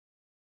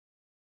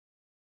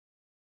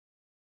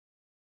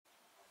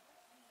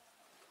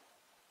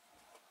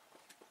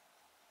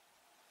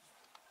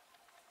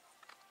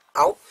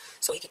out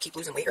so he could keep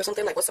losing weight or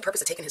something? Like, what's the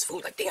purpose of taking his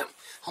food? Like, damn,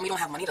 homie don't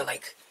have money to,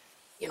 like,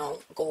 you know,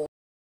 go.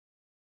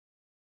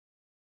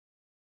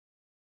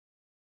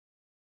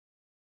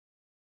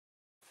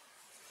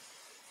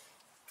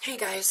 Hey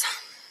guys,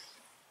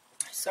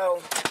 so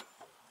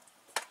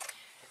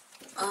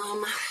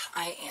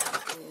I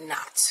am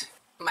not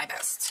my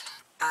best.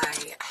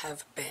 I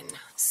have been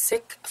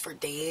sick for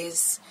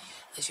days.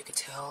 As you can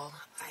tell,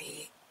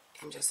 I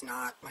am just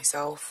not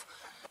myself.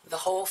 The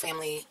whole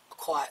family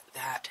caught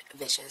that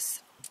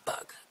vicious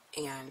bug,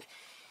 and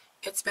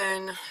it's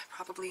been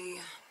probably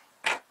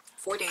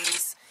 4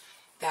 days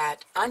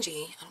that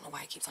Angie, I don't know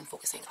why it keeps on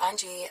focusing.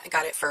 Angie, I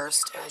got it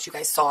first. As you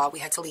guys saw, we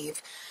had to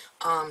leave.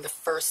 The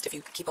first, if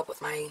you keep up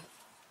with my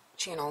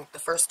channel, the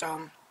first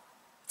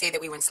day that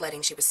we went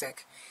sledding, she was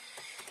sick.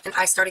 And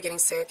I started getting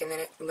sick, and then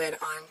it led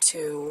on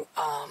to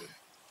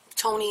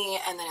Tony,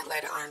 and then it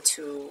led on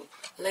to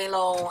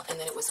Lalo, and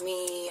then it was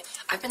me.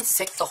 I've been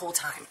sick the whole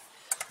time.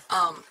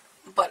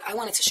 But I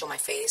wanted to show my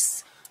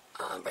face.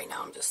 Right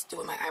now I'm just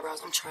doing my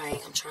eyebrows. I'm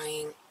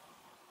trying.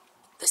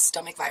 The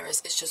stomach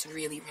virus is just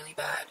really, really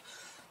bad.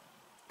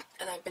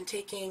 And I've been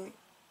taking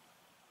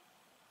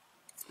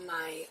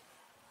my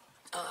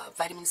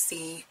vitamin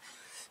C.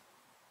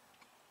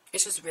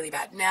 It's just really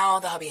bad. Now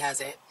the hubby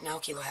has it. Now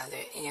Kilo has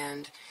it.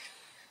 And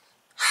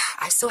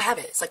I still have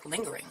it. It's like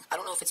lingering. I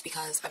don't know if it's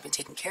because I've been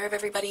taking care of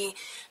everybody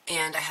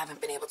and I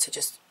haven't been able to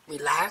just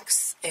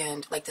relax.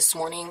 And like this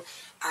morning,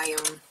 I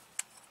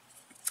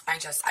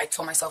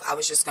told myself I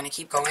was just going to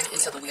keep going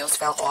until the wheels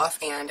fell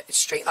off, and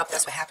straight up,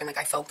 that's what happened. Like,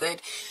 I felt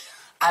good.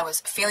 I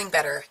was feeling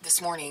better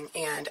this morning,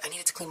 and I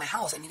needed to clean my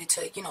house. I needed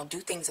to, you know, do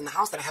things in the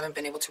house that I haven't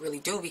been able to really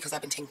do because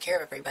I've been taking care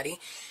of everybody.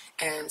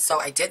 And so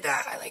I did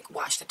that. I, like,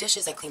 washed the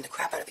dishes. I cleaned the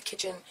crap out of the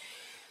kitchen.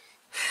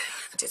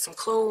 I did some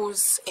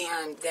clothes,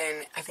 and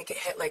then I think it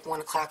hit, like,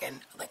 1 o'clock,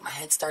 and, like, my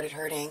head started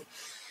hurting.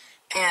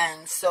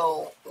 And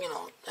so, you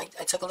know,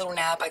 I took a little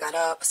nap. I got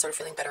up. I started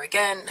feeling better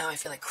again. Now I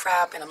feel like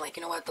crap, and I'm like,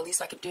 you know what? The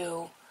least I could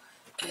do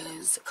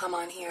is come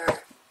on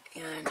here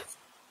and,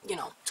 you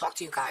know, talk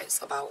to you guys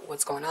about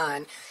what's going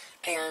on.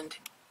 And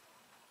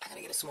I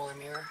gotta get a smaller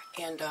mirror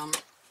and,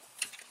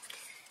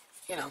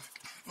 you know,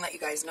 let you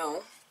guys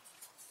know.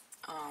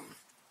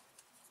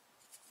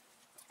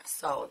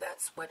 So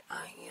that's what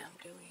I am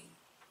doing.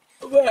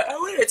 But I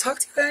wanted to talk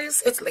to you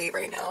guys. It's late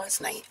right now. It's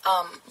night.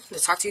 To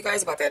talk to you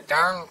guys about that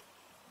darn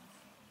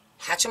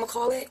Hatchimal.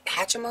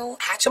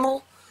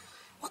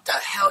 What the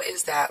hell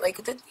is that? Like,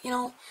 you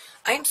know,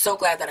 I am so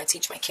glad that I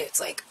teach my kids.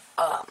 Like,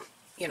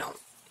 you know,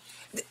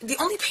 the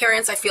only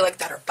parents I feel like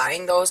that are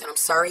buying those, and I'm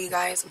sorry, you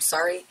guys, I'm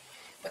sorry,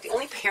 but the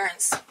only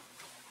parents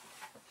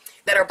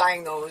that are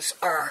buying those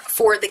are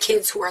for the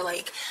kids who are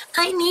like,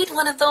 I need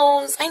one of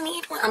those. I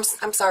need one.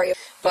 I'm sorry,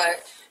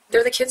 but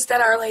they're the kids that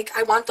are like,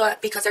 I want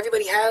that because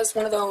everybody has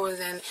one of those,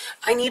 and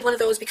I need one of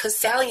those because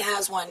Sally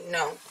has one.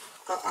 No,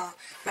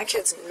 my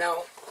kids,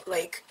 no.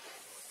 Like,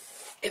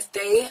 if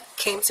they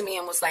came to me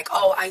and was like,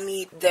 oh, I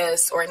need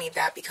this or I need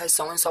that because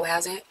so-and-so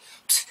has it,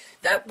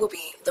 that will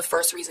be the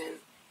first reason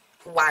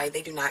why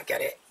they do not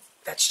get it.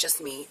 That's just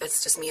me.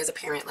 That's just me as a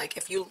parent. Like,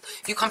 if you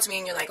come to me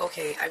and you're like,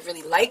 okay, I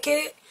really like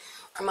it,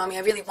 or mommy,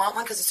 I really want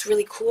one because it's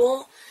really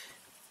cool,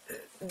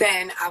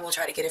 then I will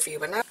try to get it for you.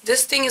 But now,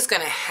 this thing is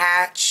going to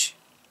hatch.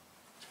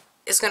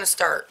 It's going to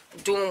start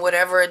doing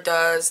whatever it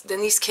does.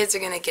 Then these kids are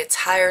going to get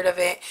tired of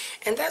it.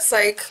 And that's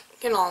like,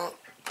 you know,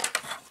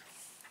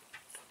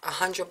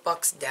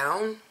 $100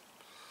 down.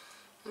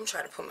 I'm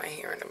trying to put my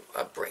hair in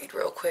a braid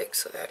real quick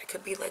so that it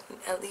could be like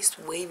at least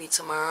wavy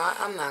tomorrow.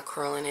 I'm not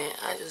curling it.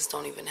 I just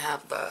don't even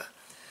have the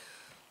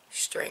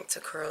strength to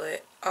curl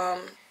it.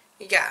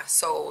 Yeah,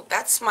 so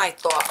that's my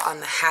thought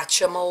on the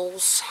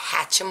Hatchimals,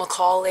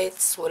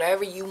 Hatchimacallits,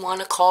 whatever you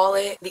want to call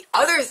it. The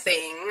other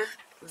thing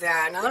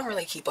that I don't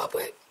really keep up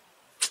with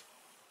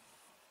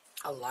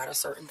a lot of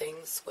certain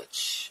things,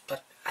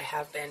 but I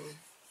have been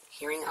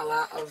hearing a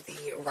lot of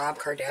the Rob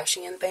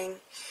Kardashian thing.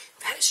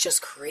 That is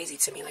just crazy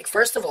to me. Like,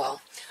 first of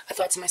all, I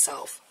thought to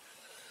myself,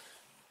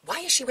 why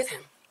is she with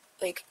him?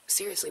 Like,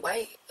 seriously,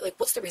 why? Like,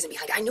 what's the reason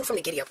behind it? I knew from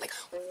the giddy up, like,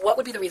 what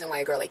would be the reason why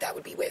a girl like that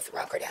would be with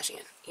Rob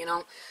Kardashian? You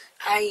know,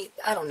 I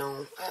don't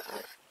know.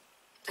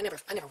 I never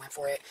went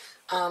for it.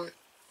 And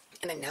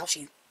then now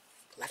she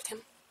left him,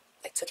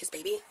 like, took his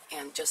baby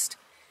and just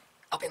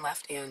up and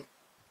left and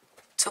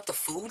took the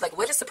food. Like,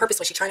 what is the purpose?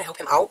 Was she trying to help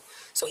him out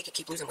so he could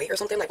keep losing weight or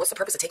something? Like, what's the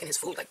purpose of taking his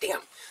food? Like,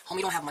 damn,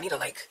 homie don't have money to,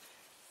 like,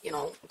 you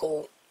know,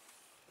 go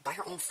buy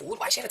her own food.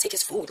 Why she had to take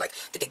his food? Like,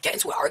 did they get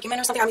into an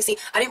argument or something? I mean, see,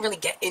 I didn't really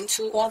get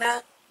into all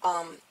that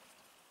of,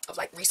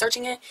 like,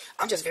 researching it.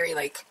 I'm just very,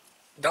 like,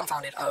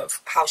 dumbfounded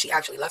of how she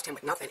actually left him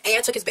with nothing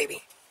and took his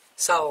baby.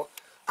 So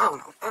I don't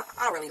know. I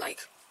don't really, like,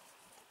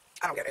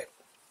 I don't get it.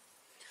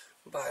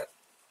 But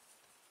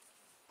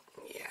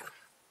yeah,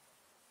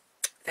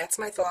 that's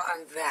my thought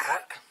on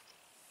that.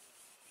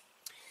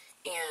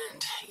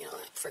 And, you know,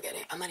 forget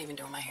it. I'm not even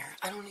doing my hair.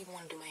 I don't even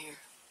want to do my hair.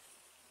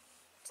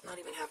 It's not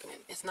even happening.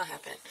 It's not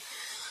happening.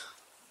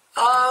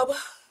 I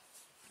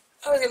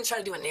was going to try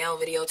to do a nail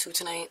video too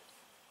tonight.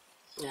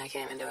 And I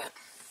can't even do it.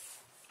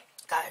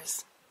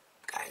 Guys,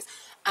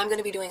 I'm going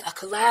to be doing a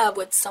collab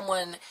with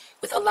someone,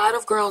 with a lot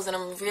of girls, and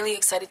I'm really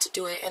excited to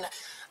do it. And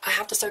I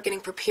have to start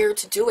getting prepared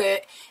to do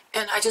it,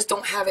 and I just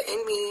don't have it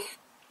in me.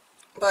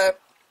 But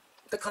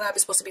the collab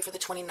is supposed to be for the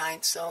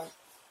 29th, so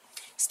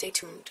stay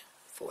tuned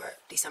for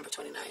December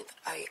 29th.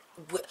 I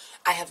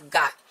have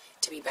got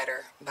to be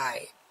better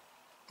by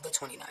the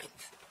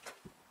 29th,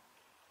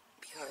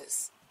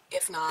 because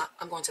if not,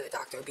 I'm going to the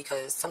doctor,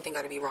 because something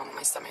got to be wrong with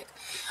my stomach.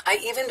 I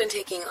even been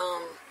taking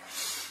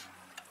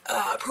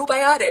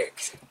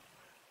probiotics,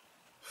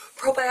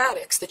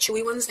 the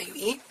chewy ones that you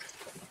eat,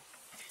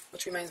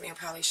 which reminds me I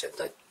probably should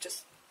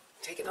just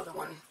take another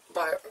one.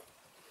 But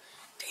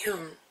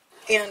damn.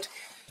 And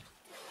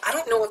I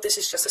don't know if this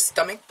is just a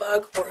stomach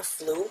bug or a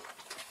flu.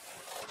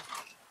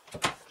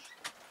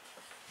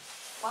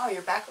 Wow,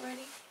 you're back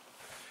already?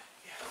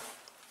 Yeah.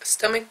 A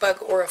stomach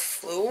bug or a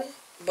flu,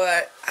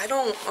 but I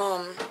don't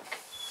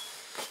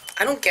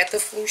get the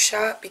flu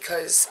shot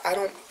because I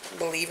don't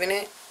believe in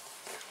it.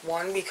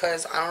 One,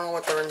 because I don't know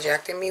what they're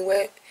injecting me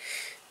with,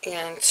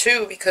 and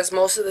two, because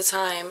most of the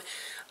time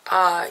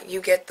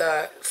you get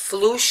the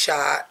flu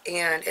shot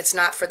and it's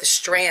not for the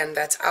strand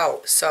that's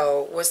out.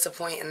 So what's the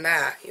point in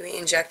that? You ain't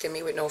injecting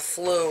me with no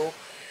flu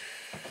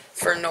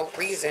for no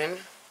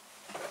reason.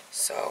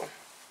 So,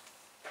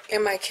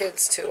 and my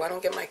kids too. I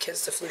don't get my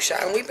kids the flu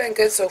shot, and we've been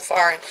good so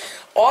far, and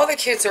all the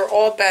kids are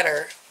all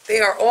better. They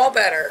are all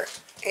better,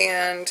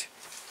 and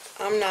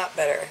I'm not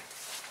better.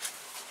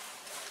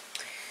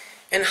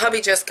 And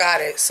hubby just got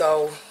it,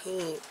 so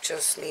he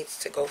just needs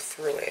to go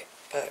through it.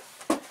 But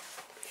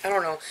I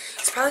don't know.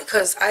 It's probably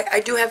because I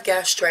do have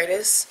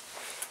gastritis,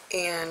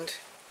 and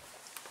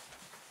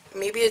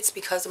maybe it's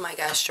because of my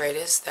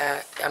gastritis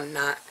that I'm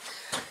not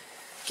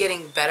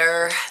getting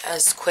better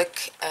as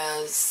quick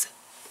as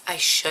I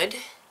should,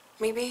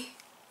 maybe.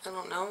 I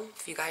don't know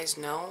if you guys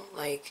know.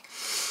 Like,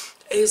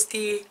 is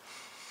the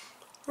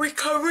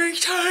recovery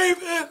time?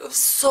 I'm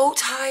so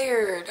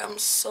tired. I'm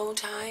so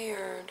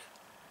tired.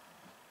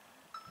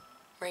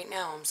 Right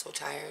now, I'm so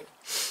tired.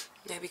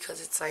 Maybe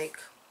because it's like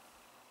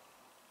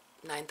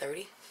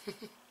 9:30.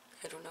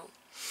 I don't know.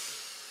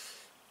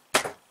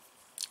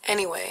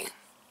 Anyway,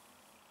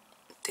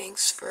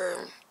 thanks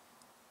for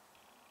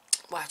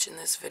watching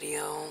this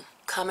video.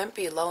 Comment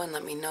below and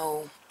let me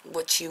know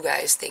what you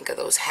guys think of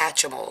those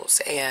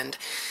Hatchimals and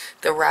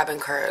the Rob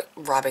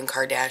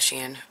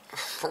Kardashian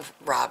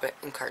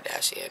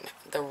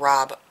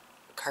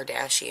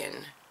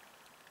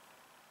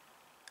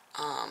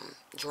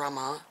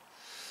drama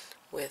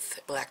with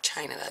Black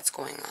China that's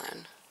going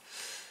on.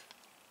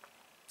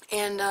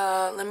 And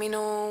let me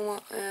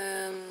know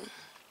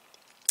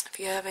if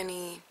you have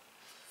any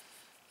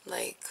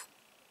like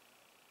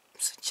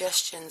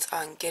suggestions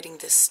on getting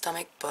this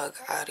stomach bug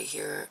out of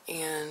here,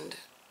 and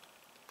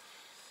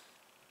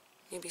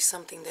maybe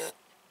something that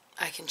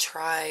I can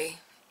try.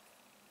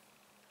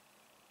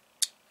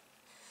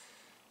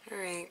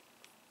 Alright,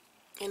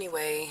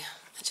 anyway,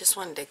 I just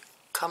wanted to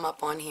come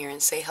up on here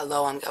and say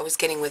hello. I was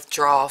getting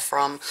withdrawal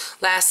from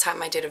last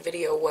time I did a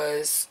video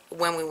was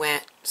when we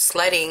went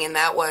sledding, and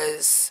that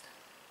was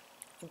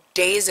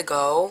days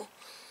ago.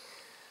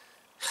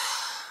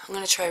 I'm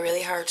going to try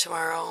really hard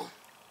tomorrow.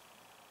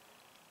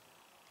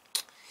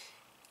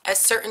 At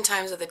certain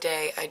times of the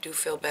day, I do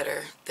feel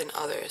better than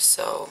others,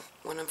 so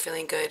when I'm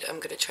feeling good, I'm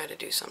going to try to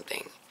do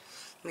something,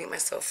 make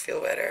myself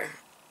feel better.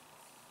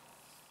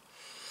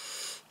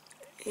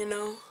 You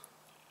know?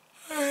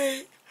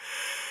 Alright.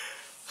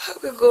 I'm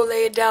going to go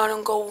lay it down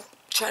and go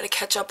try to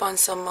catch up on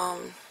some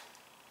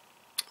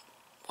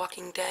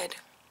Walking Dead.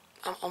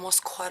 I'm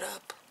almost caught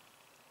up.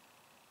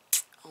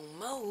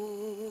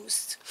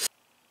 Almost.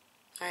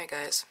 Alright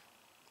guys,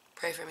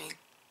 pray for me.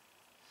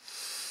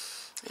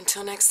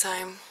 Until next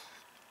time,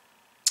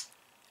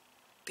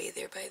 be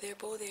there, by there,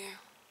 bo there.